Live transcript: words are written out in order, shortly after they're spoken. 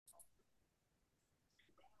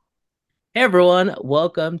Hey everyone,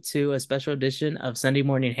 welcome to a special edition of Sunday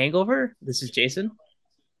Morning Hangover. This is Jason.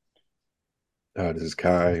 This is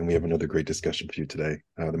Kai, and we have another great discussion for you today.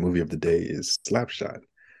 The movie of the day is Slapshot.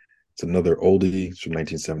 It's another oldie. It's from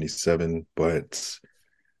 1977, but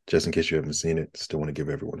just in case you haven't seen it, still want to give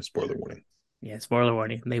everyone a spoiler warning. Yeah, spoiler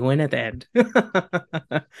warning. They win at the end.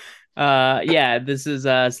 Yeah, this is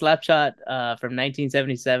Slapshot from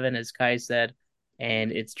 1977, as Kai said,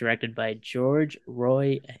 and it's directed by George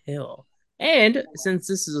Roy Hill. And since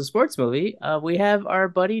this is a sports movie, we have our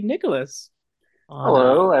buddy Nicholas on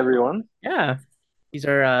Hello, everyone. yeah, he's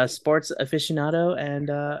our sports aficionado and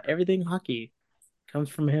everything hockey comes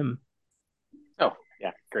from him. Oh,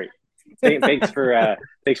 yeah, great. Thanks for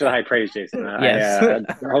the high praise, Jason. Yes.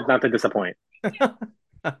 I hope not to disappoint.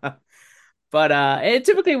 But and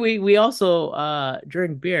typically we also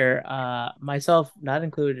drink beer. Myself not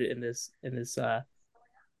included in this Yeah,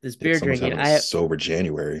 beer someone's drinking. having a sober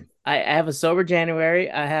January. I have a sober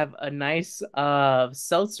January. I have a nice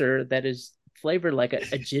seltzer that is flavored like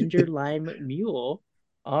a ginger lime mule.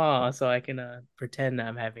 Oh, so I can pretend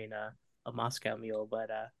I'm having a Moscow mule.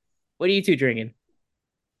 But what are you two drinking?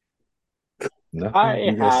 Nothing. I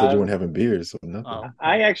You guys said you have, weren't having beers, so nothing. Oh,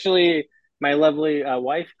 I actually, my lovely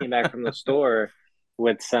wife came back from the store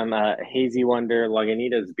with some Hazy Wonder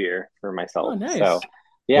Lagunitas beer for oh, myself. So, nice.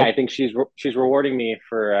 yeah, I What? think she's rewarding me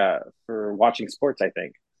for watching sports. I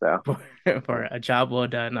think so. For a job well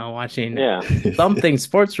done on watching Yeah, something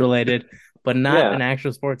sports related, but not yeah. an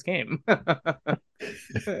actual sports game. Wait,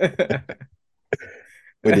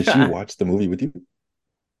 did she watch the movie with you?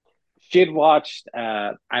 She had watched,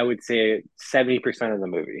 I would say, 70% of the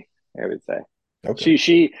movie. I would say. Okay.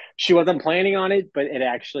 She wasn't planning on it, but it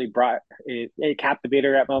actually it captivated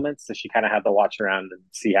her at moments, so she kind of had to watch around and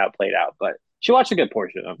see how it played out. But she watched a good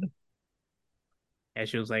portion of it. Yeah,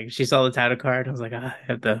 she was like, she saw the title card. I was like, I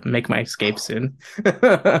have to make my escape soon.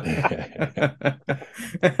 But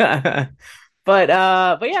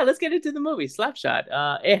yeah, let's get into the movie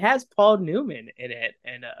Slapshot. It has Paul Newman in it,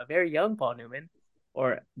 and a very young Paul Newman,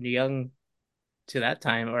 or young to that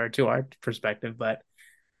time, or to our perspective. But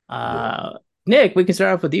Yeah. uh, Nick, we can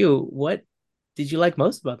start off with you. What did you like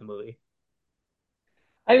most about the movie?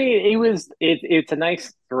 I mean, it's a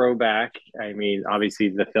nice throwback. I mean, obviously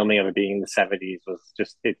the filming of it being in the 70s was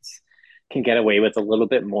just it's can get away with a little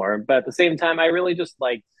bit more, but at the same time, I really just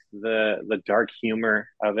liked the dark humor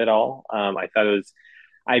of it all. I thought it was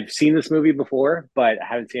I've seen this movie before, but I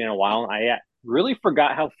haven't seen it in a while. I really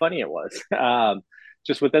forgot how funny it was.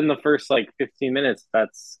 Just within the first like 15 minutes,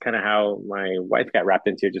 that's kind of how my wife got wrapped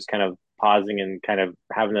into it, just kind of pausing and kind of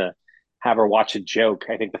having to have her watch a joke.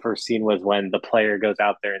 I think the first scene was when the player goes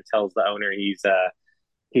out there and tells the owner he's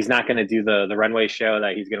not going to do the runway show,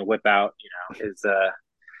 that he's going to whip out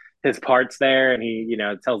his parts there, and he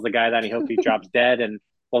tells the guy that, and he hopes he drops dead, and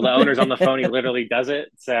while the owner's on the phone he literally does it.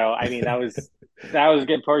 So I mean that was a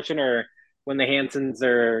good portion. Or when the Hansons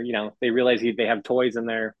are, they realize they have toys in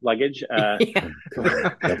their luggage. Yeah.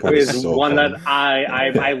 That part is Is so one that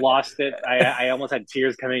funny. I lost it. I almost had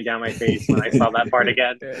tears coming down my face when I saw that part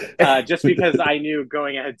again, just because I knew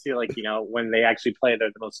going ahead to, like, when they actually play, they're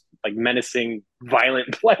the most like menacing,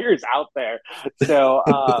 violent players out there. So,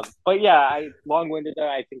 but yeah, I long winded.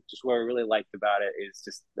 I think just what I really liked about it is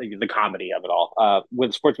just the comedy of it all. With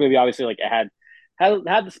a sports movie, obviously, like it had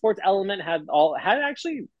the sports element, had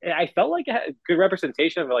actually, I felt like it had good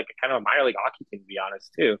representation of like a kind of a minor league hockey team, to be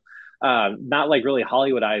honest, too. Not like really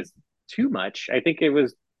Hollywoodized too much. I think it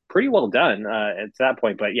was pretty well done at that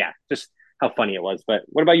point. But yeah, just how funny it was. But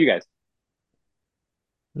what about you guys?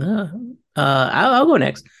 I'll go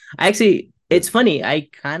next. Actually, it's funny. I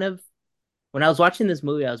kind of when I was watching this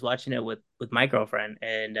movie, I was watching it with my girlfriend,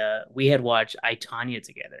 and we had watched I Tanya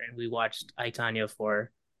together, and we watched I Tanya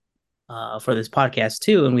for this podcast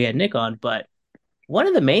too, and we had Nick on. But one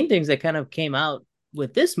of the main things that kind of came out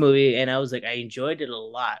with this movie, and I was like, I enjoyed it a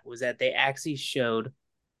lot, was that they actually showed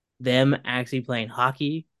them actually playing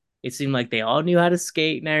hockey. It seemed like they all knew how to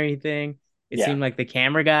skate and everything. It Yeah, seemed like the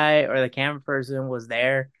camera guy or the camera person was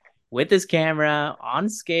there with his camera on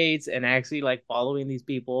skates and actually like following these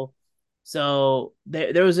people. So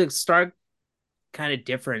there was a stark kind of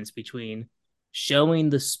difference between showing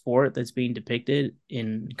the sport that's being depicted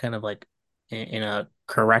in kind of like in a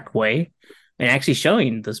correct way and actually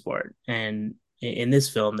showing the sport. And in this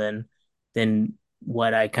film, then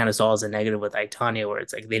what I kind of saw as a negative with Itania, where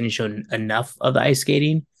it's like they didn't show enough of the ice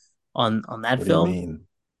skating on that What do you film, mean?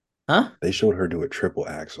 huh? They showed her do a triple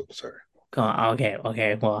axel, sir. Okay,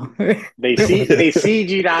 okay, well, They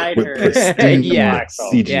CG'd with her in the yeah, pristine black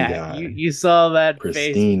belt. yeah. You CGI, you saw that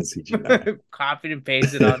face pristine CGI. copied and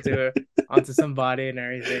pasted onto somebody and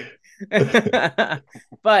everything.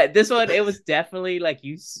 But this one, it was definitely like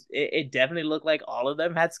it definitely looked like all of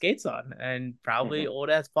them had skates on, and probably Mhm.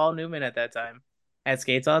 old ass Paul Newman at that time had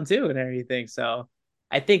skates on too and everything. So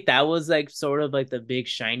I think that was like sort of like the big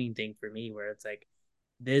shining thing for me, where it's like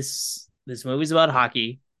this movie's about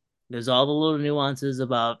hockey. There's all the little nuances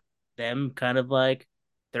about them kind of like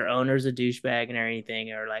their owner's a douchebag and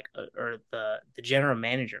everything, or like or the general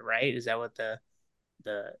manager, right? Is that what the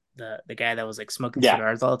guy that was like smoking Yeah,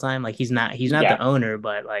 cigars all the time? Like he's not yeah. the owner,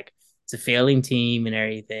 but like it's a failing team and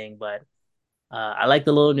everything. But I like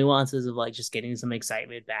the little nuances of like just getting some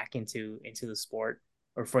excitement back into the sport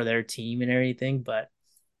or for their team and everything. But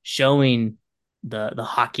showing the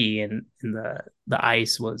hockey and the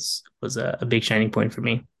ice was a big shining point for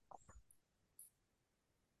me.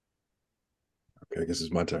 Okay, I guess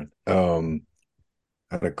it's my turn.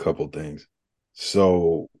 I had a couple things.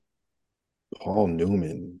 So Paul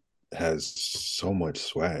Newman has so much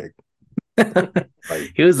swag.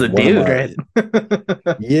 Like He was the one of dude, my right?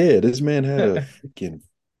 yeah, this man had a freaking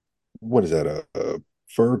what is that, a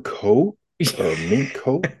fur coat or a mink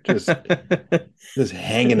coat just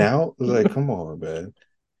hanging out. I was like, come on, man.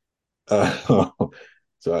 Uh,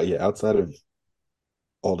 so yeah, outside of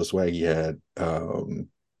all the swag he had,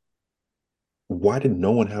 why did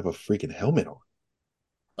no one have a freaking helmet on?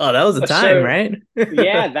 Oh, that was a time, So right?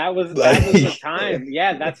 yeah, that was the Like, time.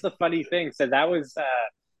 Yeah, that's the funny thing. So that was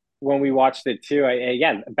when we watched it too.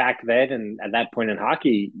 Yeah, back then and at that point in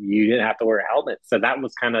hockey, you didn't have to wear a helmet, so that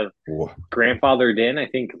was kind of wha- grandfathered in. I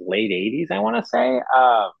think late '80s, I want to say.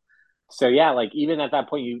 So yeah, like even at that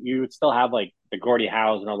point, you would still have like the Gordie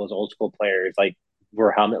Howes and all those old school players like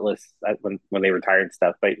were helmetless when they retired and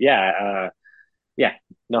stuff. But yeah,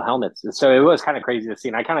 no helmets. So it was kind of crazy to see.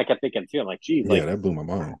 And I kind of kept thinking too, I'm like, geez, yeah, like that blew my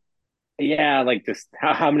mind. yeah, like just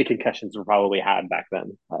how many concussions were probably had back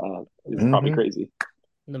then. It was probably Hmm. crazy.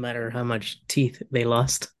 No matter how much teeth they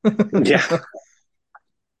lost. Yeah.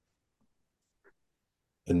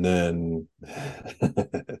 And then,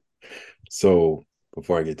 so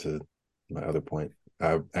before I get to my other point,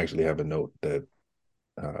 I actually have a note that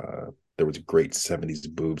there was great 70s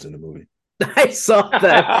boobs in the movie. I saw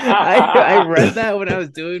that. I read that when I was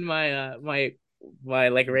doing my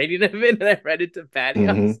like rating of it, and I read it to Patty.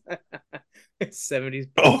 I Hmm. was 70s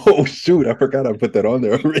boobs. Oh shoot, I forgot I put that on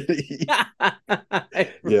there already.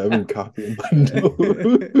 I Yeah, I've been forgot. copying my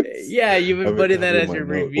notes. Yeah, you've been I've been putting that copying as my your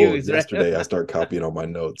notes. Well, reviews, right? yesterday I start copying on my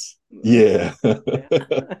notes. Yeah. Yeah.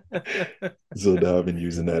 So now I've been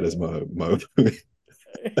using that as my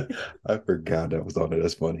I forgot that was on it.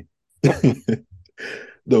 That's funny.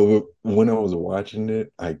 Though when I was watching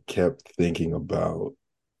it, I kept thinking about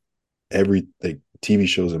every like TV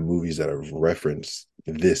shows and movies that have referenced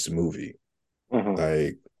this movie. Mhm.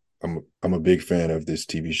 Like I'm a big fan of this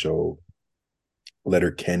TV show,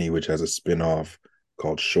 Letterkenny, which has a spin-off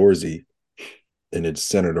called Shoresy, and it's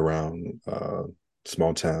centered around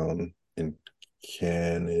small town in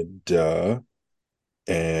Canada,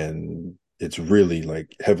 and it's really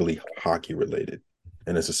like heavily hockey related,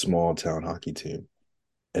 and it's a small town hockey team,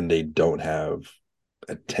 and they don't have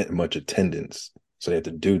much attendance, so they have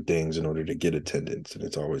to do things in order to get attendance, and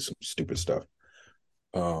it's always some stupid stuff.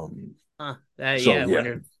 Um, Huh. so Yeah, I yeah,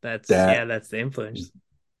 wonder if that that's the influence.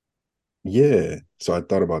 yeah. So I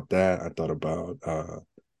thought about that. I thought about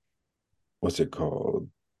what's it called,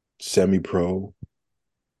 semi pro,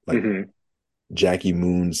 like Mhm. Jackie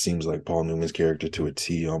Moon seems like Paul Newman's character to a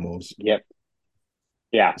T almost. Yep.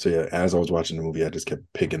 Yeah. So yeah, as I was watching the movie, I just kept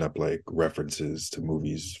picking up like references to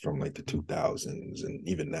movies from like the 2000s and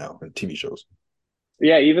even now and TV shows.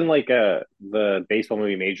 Yeah, even like the baseball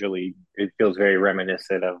movie Major League, it feels very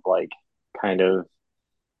reminiscent of like kind of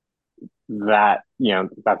that,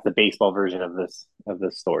 that's the baseball version of this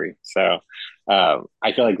story. So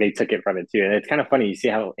I feel like they took it from it too. And it's kind of funny, you see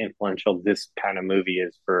how influential this kind of movie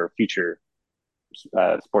is for future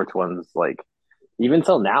sports ones, like even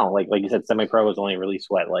till now, like you said, semi pro was only released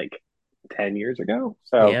what, like 10 years ago,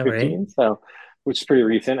 so Yeah, right. 15, so which is pretty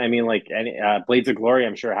recent. I mean, like any Blades of Glory,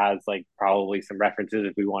 I'm sure has like probably some references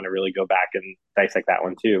if we want to really go back and dissect that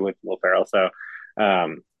one too with Will Ferrell. So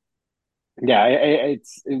um yeah,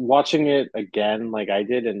 it's watching it again like I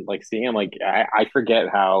did, and like seeing him, like I forget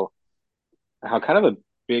how kind of a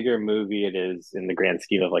bigger movie it is in the grand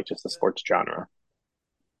scheme of like just the sports genre.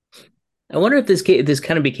 I wonder if this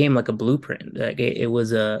kind of became like a blueprint. Like it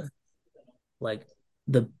was a like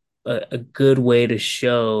the a good way to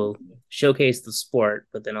showcase the sport,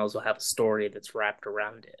 but then also have a story that's wrapped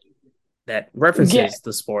around it that Yeah, references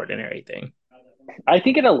the sport and everything. I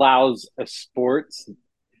think it allows a sports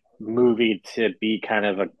movie to be kind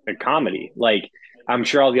of a comedy. Like I'm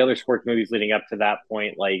sure all the other sports movies leading up to that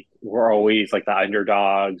point, like were always like the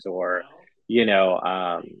underdogs or you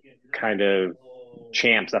know, kind of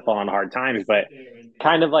champs that fall on hard times. But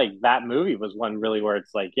kind of like that movie was one really where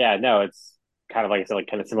it's like, yeah, no, it's kind of like I said, like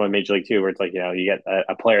kind of similar to Major League Two, where it's like you know you get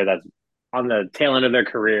a player that's on the tail end of their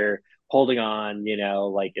career, holding on, you know,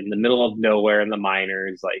 like in the middle of nowhere in the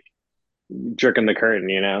minors, like jerking the curtain,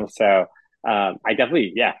 you know. So I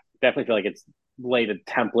definitely, yeah, definitely feel like it's laid a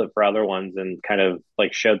template for other ones and kind of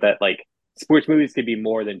like showed that like sports movies could be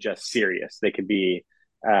more than just serious.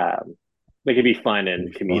 Um, they could be fun It'd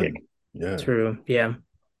and be comedic. fun. Yeah, True. Yeah.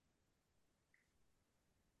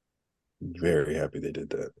 very happy they did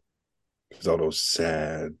that. Because all those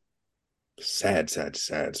sad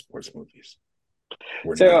sports movies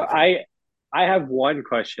were So not fun. I have one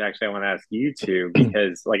question actually I want to ask you two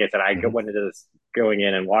because like I said Mhm. went into this going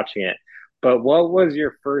in and watching it. But what was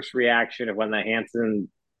your first reaction of when the Hansons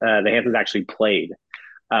actually played?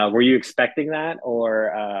 Were you expecting that,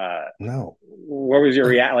 or No. what was your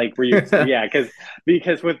react? Like, were you? Yeah,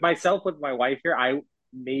 because with myself, with my wife here, I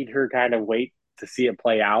made her kind of wait to see it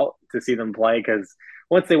play out, to see them play, because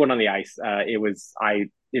once they went on the ice, it was I.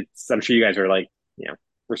 It's I'm sure you guys are like, you know,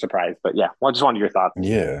 were surprised, but yeah, well, I just wanted your thoughts.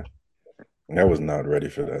 Yeah, I was not ready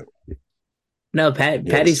for that. No, Yeah, to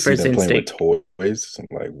Patty's see first them playing with instinct. toys, I'm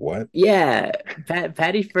like, what? Yeah,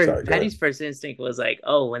 Sorry, go ahead. Patty's first instinct was like,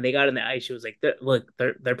 oh, when they got in the ice, she was like, look,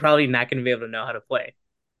 they're probably not going to be able to know how to play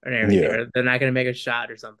or everything, Yeah, or they're not going to make a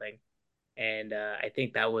shot or something. And I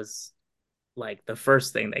think that was like the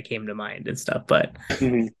first thing that came to mind and stuff.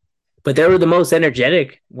 Mm-hmm. But they were the most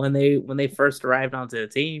energetic when they first arrived onto the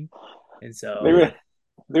team, and They so were yeah.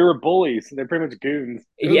 they were bullies. They're pretty much goons.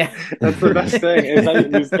 yeah. That's the best thing. Is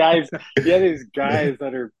that these guys, yeah, these guys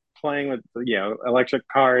that are playing with you know electric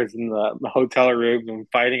cars in the hotel rooms and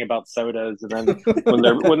fighting about sodas, and then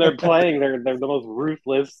when they're playing, they're the most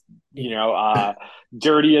ruthless, you know,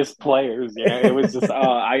 dirtiest players. You know, it was just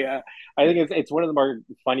I think it's one of the more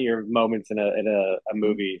funnier moments in a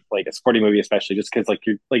movie like a sporting movie, especially just because like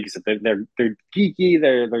you said they're geeky,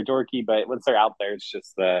 they're dorky, but once they're out there, it's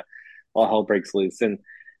just all hell breaks loose.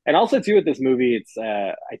 And also too with this movie, it's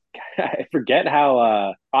I forget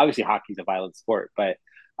how obviously hockey's a violent sport, but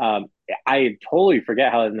I totally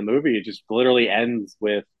forget how in the movie it just literally ends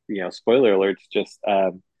with you know spoiler alerts, just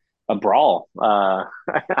a brawl.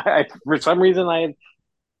 For some reason I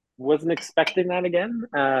wasn't expecting that again,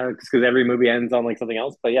 because every movie ends on like something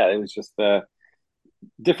else. But yeah, it was just a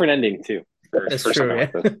different ending too That's for something true.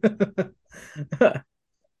 like this. Yeah.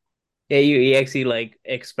 Yeah, you actually like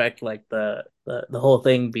expect like the whole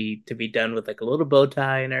thing be to be done with like a little bow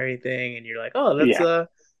tie and everything, and you're like, oh, that's Yeah.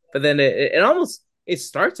 but then it almost it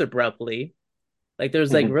starts abruptly. Like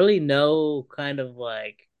there's like Mm-hmm. really no kind of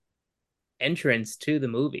like entrance to the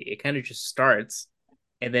movie. It kind of just starts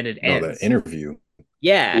and then it No, that ends. interview,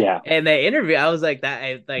 Yeah, Yeah. and the interview, I was like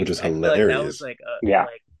that. which is I feel like that was hilarious. Yeah.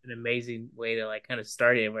 like an amazing way to like kind of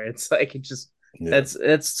start it, where it's like it just Yeah.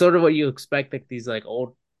 that's sort of what you expect like these like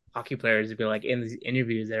old hockey players to be like in these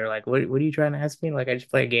interviews. They're like, what are you trying to ask me? Like I just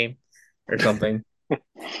play a game or something.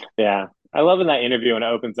 Yeah. I love in that interview when it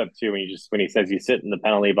opens up too when he says you sit in the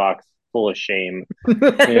penalty box full of shame, you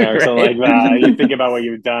know, or something like Right. that. You think about what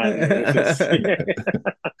you've done. And it's just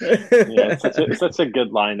yeah, it's such a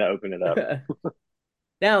good line to open it up.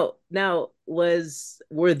 Now was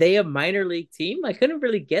were they a minor league team? I couldn't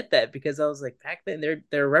really get that because I was like back then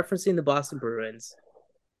they're referencing the Boston Bruins.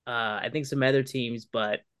 I think some other teams,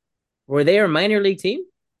 but were they a minor league team?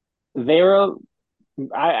 They were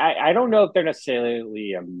I don't know if they're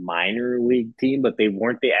necessarily a minor league team, but they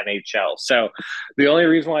weren't the NHL. So the only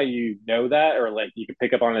reason why you know that, or like you can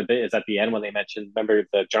pick up on it a bit, is at the end when they mentioned. Remember,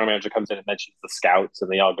 the general manager comes in and mentions the scouts,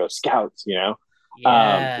 and they all go scouts. You know,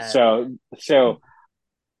 Yeah. so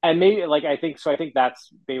and maybe like I think so. I think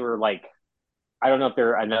that's they were like I don't know if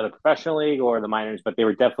they're another professional league or the minors, but they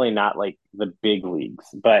were definitely not like the big leagues,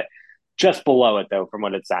 but just below it though, from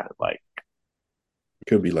what it sounded like.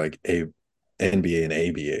 Could be like a NBA and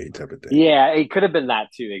ABA type of thing. Yeah, it could have been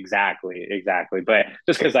that too. Exactly, exactly. But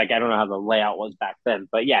just because like I don't know how the layout was back then,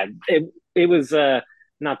 but yeah, it was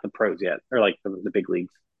not the pros yet or like the big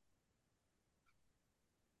leagues.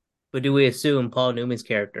 But do we assume Paul Newman's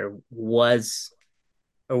character was,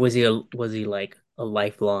 or was he like a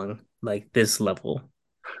lifelong like this level?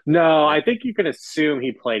 No, I Like, think you can assume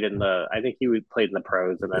he played in the. I think played in the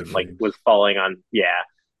pros The and then big like leagues. was falling on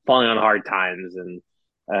falling on hard times and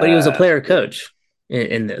but he was a player yeah, coach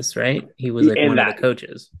in this, right? He was like in one of the that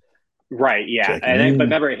coaches. right, yeah. Jackie And then, but Moon.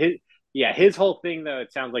 remember yeah, his whole thing though,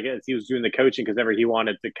 it sounds like he was doing the coaching because ever he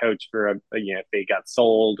wanted to coach for if they got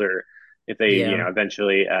sold or if they Yeah,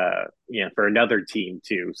 eventually for another team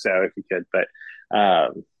too. So if he could, but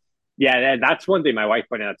yeah, and that's one thing my wife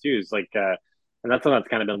pointed out too is like, and that's something that's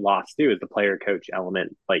kind of been lost too is the player coach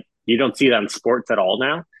element. Like you don't see that in sports at all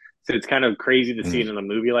now. So it's kind of crazy to see Mm. it in a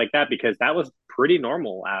movie like that because that was pretty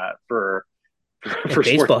normal for yeah. for sports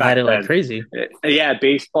Baseball had back it like then. crazy. Yeah,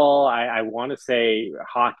 baseball. I want to say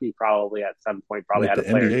hockey probably at some point probably Like had a the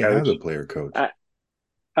player NBA has a coach. player coach. Uh,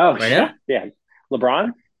 oh Right yeah, now. yeah.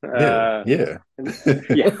 LeBron. Yeah, yeah.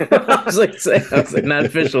 Yeah. I was like, not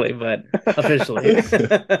officially, but officially,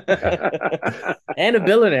 and a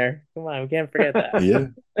billionaire. Come on, we can't forget Yeah,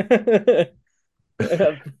 that.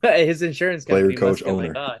 His insurance player company must coach have been like,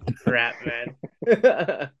 owner. "Oh crap, man."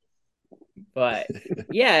 But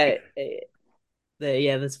yeah,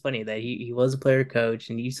 yeah, that's funny that he was a player coach,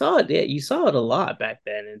 and you saw it. Yeah, you saw it a lot back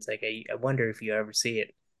then. And it's like I wonder if you ever see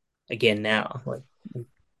it again now. Like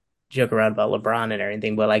joke around about LeBron and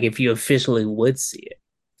everything, but like if you officially would see it,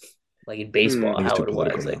 like in Hmm. baseball, I think it's how too it political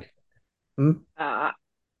was now. like. Hmm? Uh,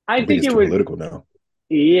 I I think think it's it too would. political now.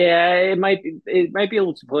 Yeah, it might be a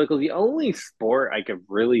little too political. The only sport I could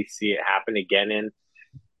really see it happen again in,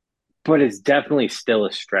 but it's definitely still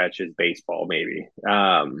a stretch, is baseball, maybe.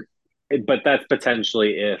 But that's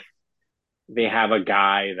potentially if they have a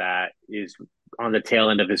guy that is on the tail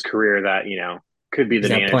end of his career that could be He's the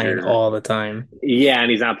not playing manager. all the time. Yeah, and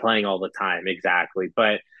he's not playing all the time, exactly.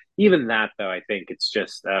 But even that, though, I think it's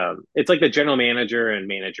just it's like the general manager and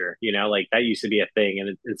manager. Like that used to be a thing,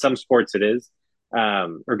 and in some sports it is,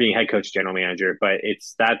 or being head coach, general manager. But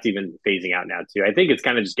that's even phasing out now too. I think it's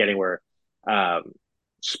kind of just getting where um,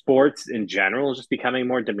 sports in general is just becoming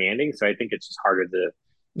more demanding. So I think it's just harder to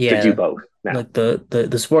do Yeah, both now. like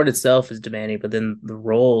the sport itself is demanding, but then the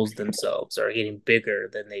roles themselves are getting bigger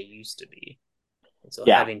than they used to be. And so Yeah,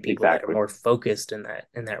 having people that are exactly. more focused in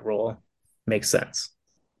that role makes sense.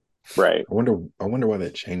 Right. I wonder why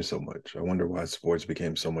that changed so much. I wonder why sports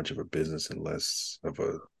became so much of a business and less of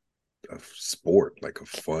a sport, like a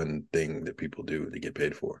fun thing that people do to get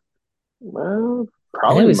paid for. Well,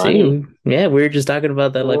 Yeah, probably we money. see. Yeah, we were just talking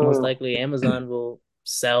about that. Like most Uh, likely, Amazon will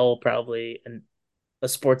sell probably a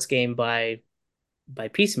sports game by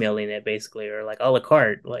piecemealing it, basically, or like a la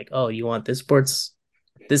carte. Like, oh, you want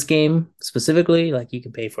this game specifically? Like, you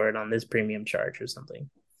can pay for it on this premium charge or something.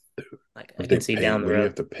 Like, What I if they can see pay? down the What do you road,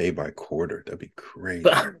 have to pay by quarter? That'd be crazy.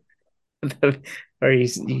 but or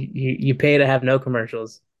you pay to have no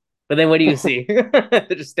commercials. But then what do you see? They're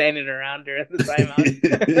just standing around during the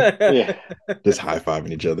yeah. timeout. Just high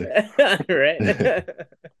fiving each other. Right.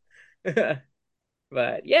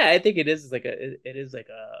 But yeah, I think it is like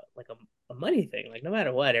a money thing. Like no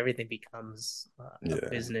matter what, everything becomes a Yeah.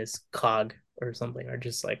 business cog or something, or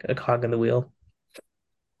just like a cog in the wheel.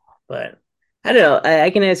 But I don't know. I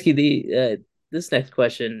can ask you the this next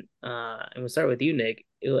question, and we'll start with you, Nick.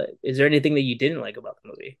 Is there anything that you didn't like about the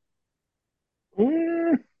movie?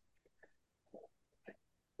 Mm,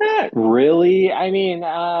 not really. I mean,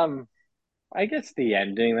 I guess the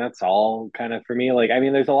ending, that's all kind of for me. Like, I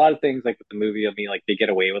mean, there's a lot of things like with the movie. I mean, like they get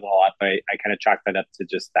away with a lot, but I kind of chalk that up to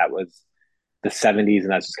just that was the 70s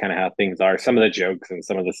and that's just kind of how things are. Some of the jokes and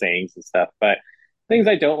some of the sayings and stuff. But things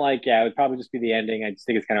I don't like, yeah, it would probably just be the ending. I just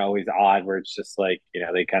think it's kind of always odd where it's just like,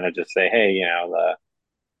 they kind of just say, hey,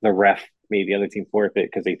 the ref made the other team forfeit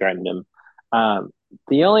because they threatened him. Um,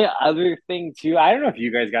 the only other thing too, I don't know if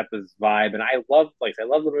you guys got this vibe, and I love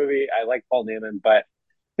the movie. I like Paul Newman, but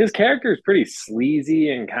his character is pretty sleazy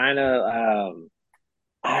and kind of,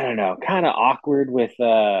 I don't know, kind of awkward with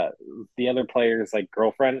the other players' like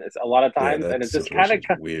girlfriend. It's a lot of Yeah, times, and that it just kind of situation's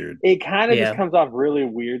weird. it kind of just Yeah, comes off really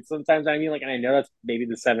weird sometimes. I mean, like, and I know that's maybe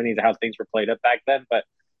the 70s how things were played up back then, but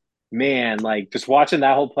man, like just watching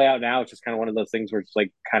that whole play out now, it's just kind of one of those things where it's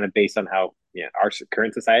like kind of based on how our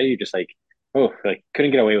current society, you just like, oh, like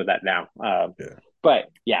couldn't get away with that now. Yeah. But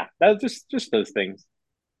yeah, that was just those things.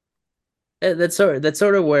 that's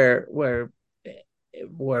sort of where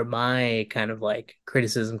my kind of like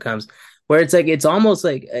criticism comes, where it's like it's almost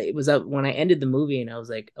like it was up when I ended the movie, and I was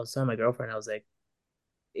telling my girlfriend, I was like,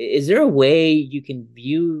 is there a way you can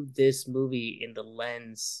view this movie in the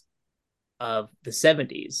lens of the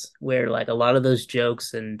 70s where like a lot of those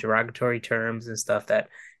jokes and derogatory terms and stuff that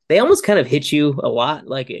they almost kind of hit you a lot,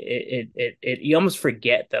 like you almost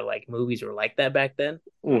forget that like movies were like that back then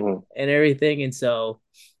Mm-hmm. and everything. And so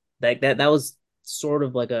like that was sort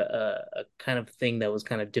of like a kind of thing that was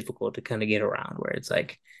kind of difficult to kind of get around, where it's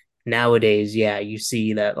like nowadays, yeah, you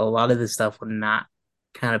see that a lot of this stuff would not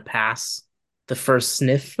kind of pass the first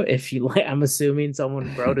sniff if you like. I'm assuming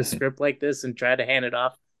someone wrote a script like this and tried to hand it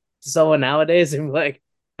off to someone nowadays and be like,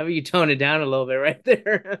 how about you tone it down a little bit right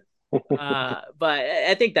there? But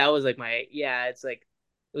I think that was like my yeah, it's like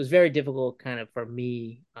it was very difficult kind of for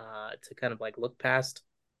me to kind of like look past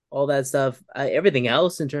all that stuff. Everything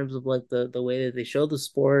else in terms of like the way that they show the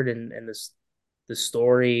sport and the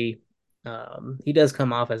story. He does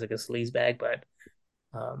come off as like a sleazebag, but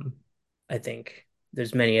um, I think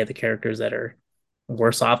there's many other characters that are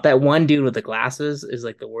worse off. That one dude with the glasses is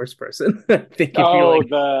like the worst person. I think if you Oh, like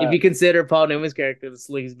if you consider Paul Newman's character the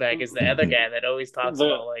sleazebag is the other Mhm. guy that always talks the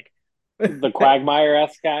about like the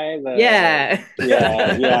Quagmire-esque guy. The yeah.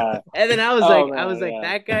 Yeah, yeah. And then Oh I was man, like, yeah,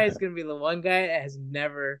 that guy is gonna be the one guy that has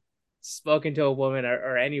never spoken to a woman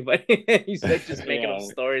or anybody. He's like just making up yeah.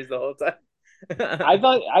 stories the whole time. I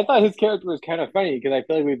thought his character was kind of funny because I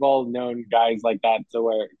feel like we've all known guys like that. So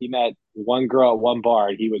where he met one girl at one bar,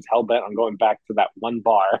 and he was hell bent on going back to that one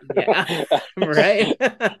bar. Yeah, right.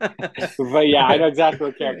 But yeah, I know exactly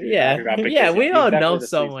what character you're Yeah, talking about yeah, because yeah, we he's all know definitely the someone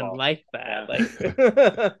sleazeball. like that. Yeah, Like,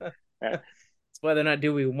 yeah. it's whether or not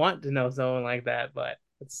do we want to know someone like that, but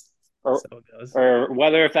it's Or so it goes. or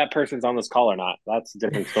whether if that person's on this call or not, that's a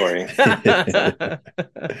different story. How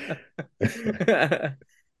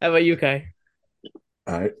about you, Kai?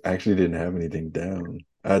 I actually didn't have anything down.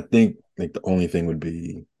 I think like the only thing would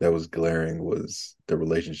be that was glaring was the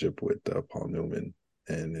relationship with Paul Newman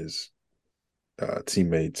and his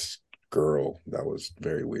teammate's girl. That was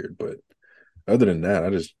very weird. But other than that, I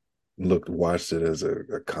just watched it as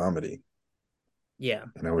a comedy, Yeah.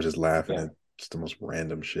 and I was just laughing Yeah. at just the most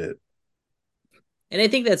random shit. And I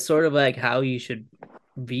think that's sort of like how you should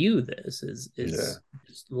view this Yeah, is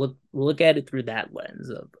just look at it through that lens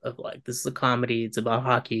of like this is a comedy, it's about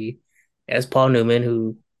hockey. As Paul Newman,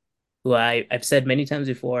 who I've said many times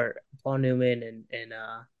before, Paul Newman and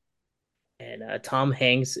Tom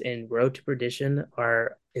Hanks in Road to Perdition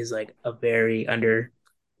are is like a very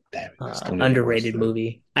damn it, I still need to watch underrated that.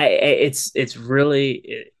 movie. It's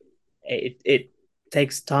really it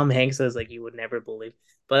takes Tom Hanks as like you would never believe,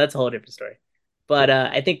 but that's a whole different story. But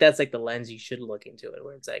I think that's like the lens you should look into it,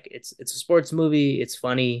 where it's like it's a sports movie, it's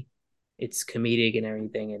funny, it's comedic and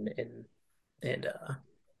everything, and and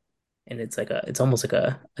it's like it's almost like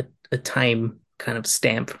a time kind of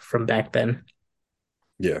stamp from back then.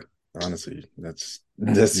 Yeah, honestly, that's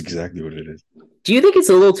exactly what it is. Do you think it's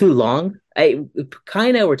a little too long? I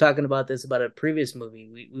kind of were talking about this about a previous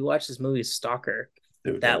movie. We watched this movie Stalker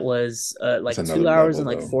Dude, that was that's like another 2 hours level and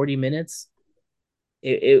like though. 40 minutes.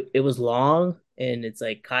 It was long and it's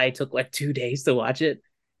like Kai took like 2 days to watch it.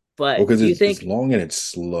 Well, But because do you it's think long and it's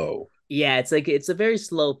slow. yeah, it's like it's a very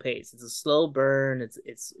slow pace. It's a slow burn.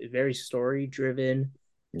 It's very story driven,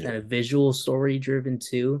 kind Yeah, of visual story driven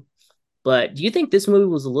too. But do you think this movie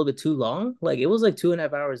was a little bit too long? Like it was like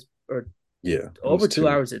 2.5 hours or yeah, it was over two two.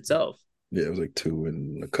 hours itself. Yeah, it was like two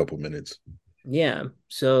in a couple minutes. Yeah.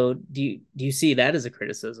 So do you see that as a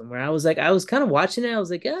criticism where I was kind of watching it, I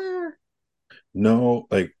was like, No,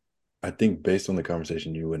 like I think based on the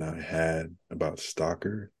conversation you and I had about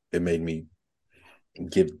Stalker, it made me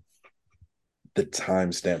give the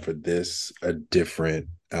timestamp for this a different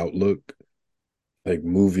outlook. Like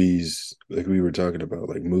movies, like we were talking about,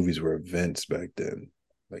 like movies were events back then.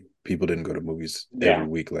 Like people didn't go to movies every Yeah.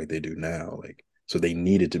 week like they do now. Like so they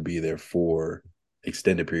needed to be there for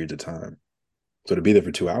extended periods of time. So to be there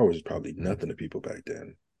for 2 hours is probably nothing to people back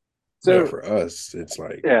then. But yeah. So for us, it's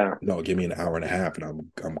like, yeah, no, give me an hour and a half and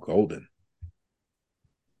I'm golden.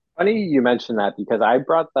 funny you mentioned that because I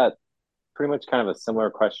brought that pretty much kind of a similar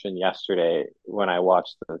question yesterday when I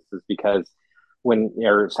watched this. Is because when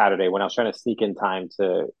or Saturday when I was trying to sneak in time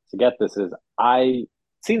to get this is I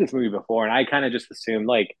seen this movie before and I kind of just assumed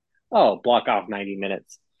like oh block off 90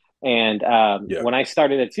 minutes and Yeah. when I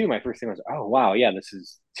started at two my first thing was oh wow yeah this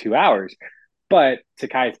is 2 hours but to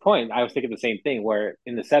Kai's point I was thinking the same thing where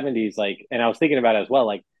in the 70s like and I was thinking about it as well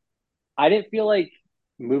like I didn't feel like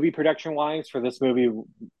movie production wise for this movie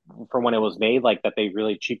from when it was made, like that they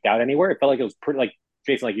really cheaped out anywhere. It felt like it was pretty like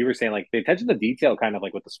Jason, like you were saying, like the attention to detail kind of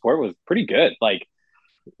like with the sport was pretty good. Like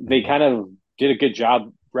they Mhm. kind of did a good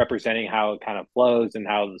job representing how it kind of flows and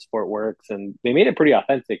how the sport works and they made it pretty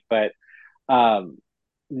authentic, but um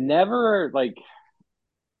never like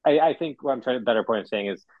I think what I'm trying to better point of saying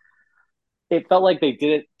is it felt like they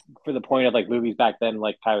did it for the point of like movies back then,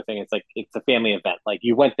 like Ty was saying, it's like it's a family event. Like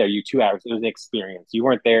you went there, you 2 hours, it was an experience. You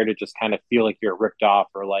weren't there to just kind of feel like you're ripped off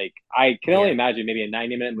or like I can only Yeah. imagine maybe a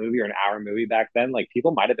 90-minute movie or an hour movie back then, like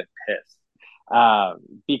people might have been pissed.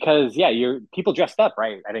 Because yeah, you're people dressed up,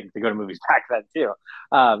 right? I think to go to movies back then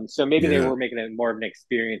too. So maybe they Yeah. were making it more of an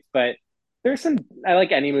experience, but there's some I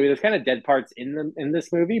like any movie. There's kind of dead parts in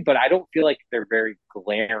this movie, but I don't feel like they're very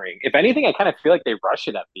glaring. If anything, I kind of feel like they rush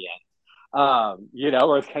it at the end. Or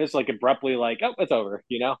it's kind of just like abruptly like, oh, it's over,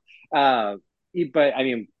 you know. But I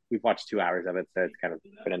mean, we've watched 2 hours of it, so it's kind of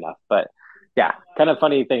good enough. But yeah, kind of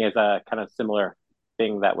funny thing is a kind of similar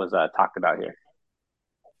thing that was talked about here.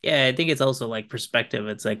 Yeah, I think it's also like perspective.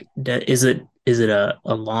 It's like, is it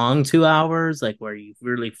a long 2 hours, like where you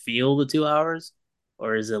really feel the 2 hours,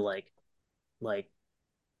 or is it like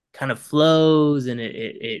kind of flows and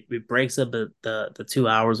it breaks up the 2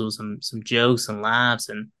 hours with some jokes and laughs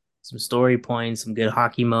and some story points, some good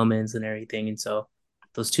hockey moments and everything. And so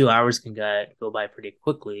those 2 hours can go by pretty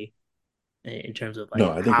quickly in terms of No,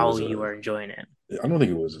 like I think it how was you a. are enjoying it. I don't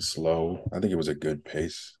think it was a slow. I think it was a good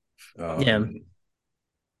pace. Yeah.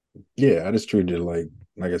 Yeah, I just treated it like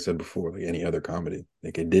I said before, like any other comedy.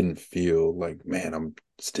 Like it didn't feel like, man, I'm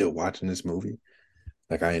still watching this movie.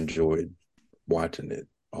 Like I enjoyed watching it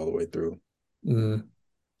all the way through. Mm.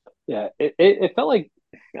 Yeah, it felt like,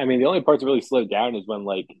 I mean, the only parts that really slowed down is when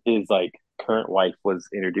like his like current wife was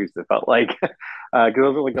introduced. It felt like because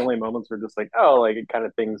those were like the only moments where just like, oh, like it kind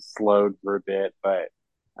of things slowed for a bit. But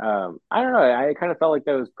I don't know. I kind of felt like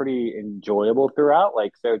that was pretty enjoyable throughout.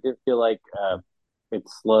 Like, so it didn't feel like it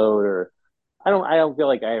slowed, or I don't feel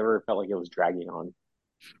like I ever felt like it was dragging on.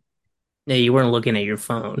 Yeah, you weren't looking at your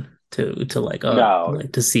phone to No,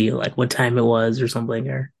 like to see like what time it was or something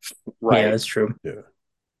or yeah, right. that's true. Yeah.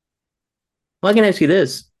 Well, I can ask you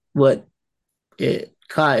this. What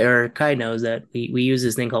Kai knows that we use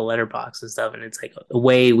this thing called Letterbox and stuff, and it's like a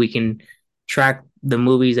way we can track the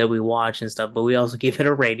movies that we watch and stuff, but we also give it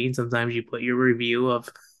a rating. Sometimes you put your review of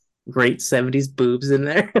great 70s boobs in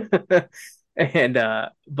there. And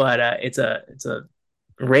but it's a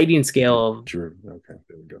rating scale of True. Okay,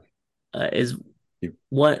 there we go. is You,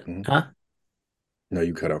 what mhm. huh? No,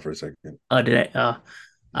 you cut out for a second. Oh, did I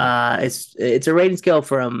Yeah. it's a rating scale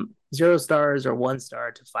from 0 stars or 1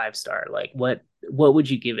 star to 5 star. Like what would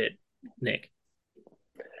you give it, Nick?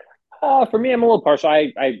 For me, I'm a little partial.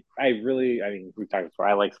 I really, I mean, we've talked before.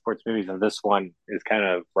 I like sports movies, and this one is kind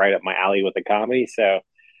of right up my alley with the comedy. So,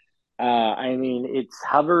 I mean, it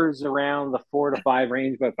hovers around the 4 to 5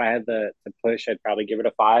 range, but if I had to push, I'd probably give it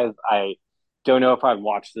a five. I don't know if I'd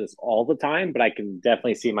watch this all the time, but I can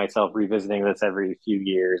definitely see myself revisiting this every few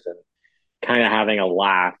years and kind of having a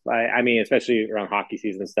laugh. I mean, especially around hockey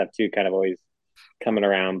season and stuff too, kind of always coming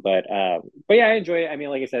around. But yeah, I enjoy it. I mean,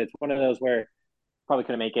 like I said, it's one of those where probably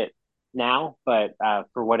couldn't make it now, but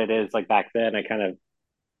for what it is, like back then,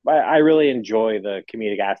 I really enjoy the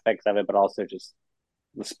comedic aspects of it, but also just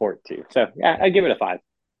the sport too. So yeah, I give it a five.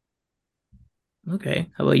 Okay.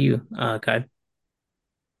 How about you, Kai?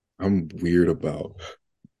 I'm weird about,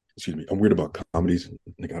 excuse me, I'm weird about comedies.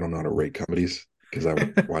 Like I don't know how to rate comedies because I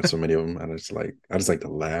watch so many of them and I just like to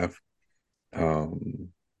laugh. Um,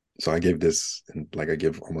 so I gave this, and like I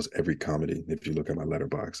give almost every comedy. If you look at my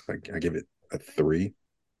letterbox, I give it a three.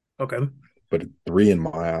 Okay. But a three in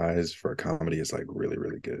my eyes for a comedy is like really,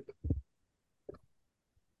 really good.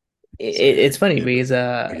 So yeah, It's funny because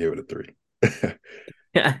I gave it a three.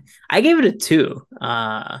 I gave it a two.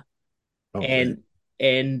 Oh And man.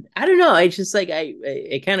 and I don't know. It's just like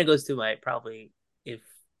it kind of goes to my probably if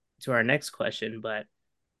to our next question, but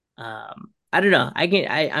I don't know.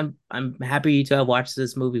 I'm happy to have watched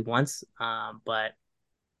this movie once. But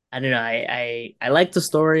I don't know. I like the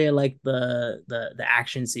story. I like the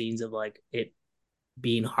action scenes of like it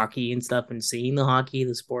being hockey and stuff and seeing the hockey,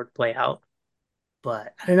 the sport play out.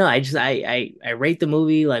 But I don't know. I rate the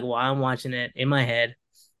movie like while I'm watching it in my head,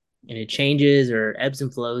 and it changes or ebbs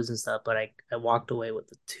and flows and stuff. But I walked away with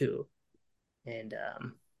the two, and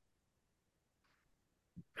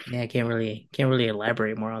yeah, I can't really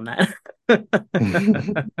elaborate more on that. I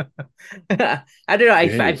don't know. I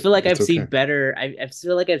Hey, feel like it's okay. I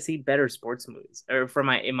feel like I've seen better sports movies, or from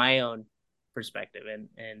my in my own perspective,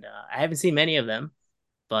 and I haven't seen many of them,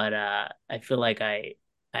 but I feel like I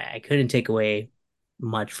couldn't take away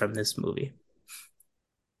much from this movie.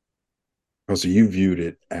 Oh, so you viewed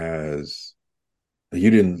it as you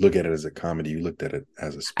didn't look at it as a comedy, you looked at it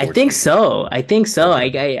as a I sports think movie. so. I think so.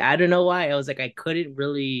 Okay. I don't know why. I was like I couldn't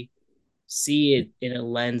really see it in a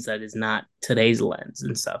lens that is not today's lens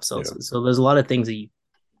and stuff. Yeah. So there's a lot of things that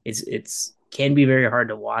it's can be very hard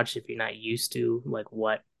to watch if you're not used to like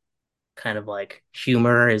what kind of like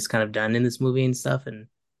humor is kind of done in this movie and stuff, and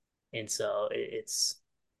so it's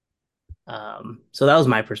so that was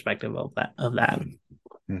my perspective of that.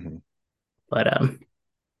 Hmm. But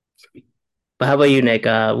but how about you, Nick?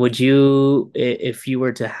 Would you, if you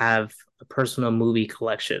were to have a personal movie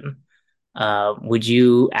collection, would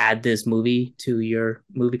you add this movie to your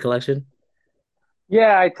movie collection?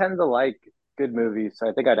 Yeah, I tend to like good movies, so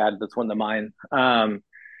I think I'd add this one to mine.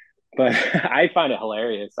 But I find it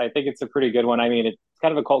hilarious. I think it's a pretty good one. I mean, it's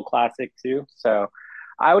kind of a cult classic too, so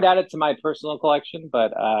I would add it to my personal collection.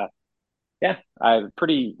 But yeah, a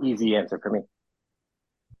pretty easy answer for me.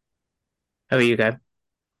 How about you guys?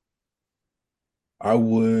 I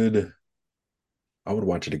would I would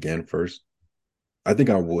watch it again first. I think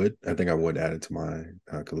I would add it to my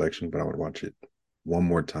collection, but I would watch it one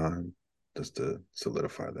more time just to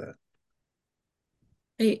solidify that.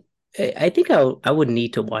 I I think I would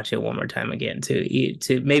need to watch it one more time again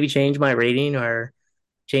to maybe change my rating or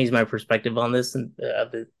change my perspective on this and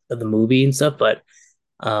of the movie and stuff. But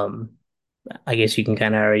um, I guess you can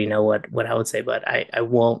kind of already know what I would say. But I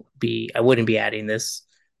wouldn't be adding this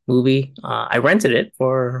movie. I rented it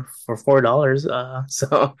for $4.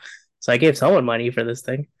 So I gave someone money for this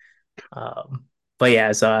thing. But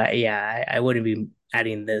yeah, I wouldn't be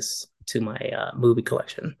adding this to my movie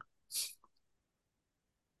collection.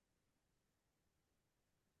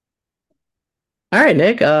 All right,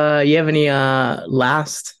 Nick. You have any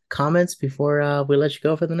last comments before we let you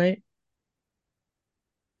go for the night?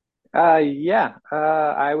 Yeah,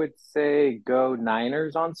 I would say go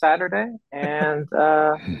Niners on Saturday, and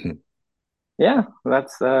yeah,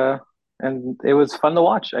 that's and it was fun to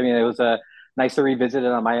watch. I mean, it was nice to revisit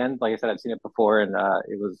it on my end. Like I said, I've seen it before, and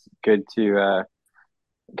it was good to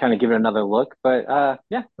kind of give it another look. But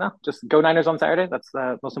yeah, no, just go Niners on Saturday. That's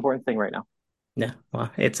the most important thing right now. Yeah, well,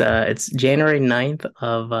 it's January 9th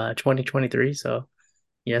of 2023. So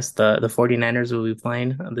yes, the 49ers will be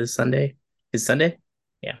playing this Sunday. Is Sunday?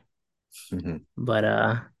 Yeah. Mhm. But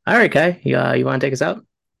all right, Kai, you want to take us out?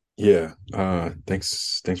 Yeah.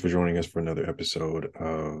 Thanks for joining us for another episode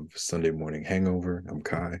of Sunday Morning Hangover. I'm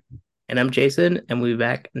Kai. And I'm Jason, and we'll be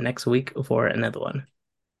back next week for another one.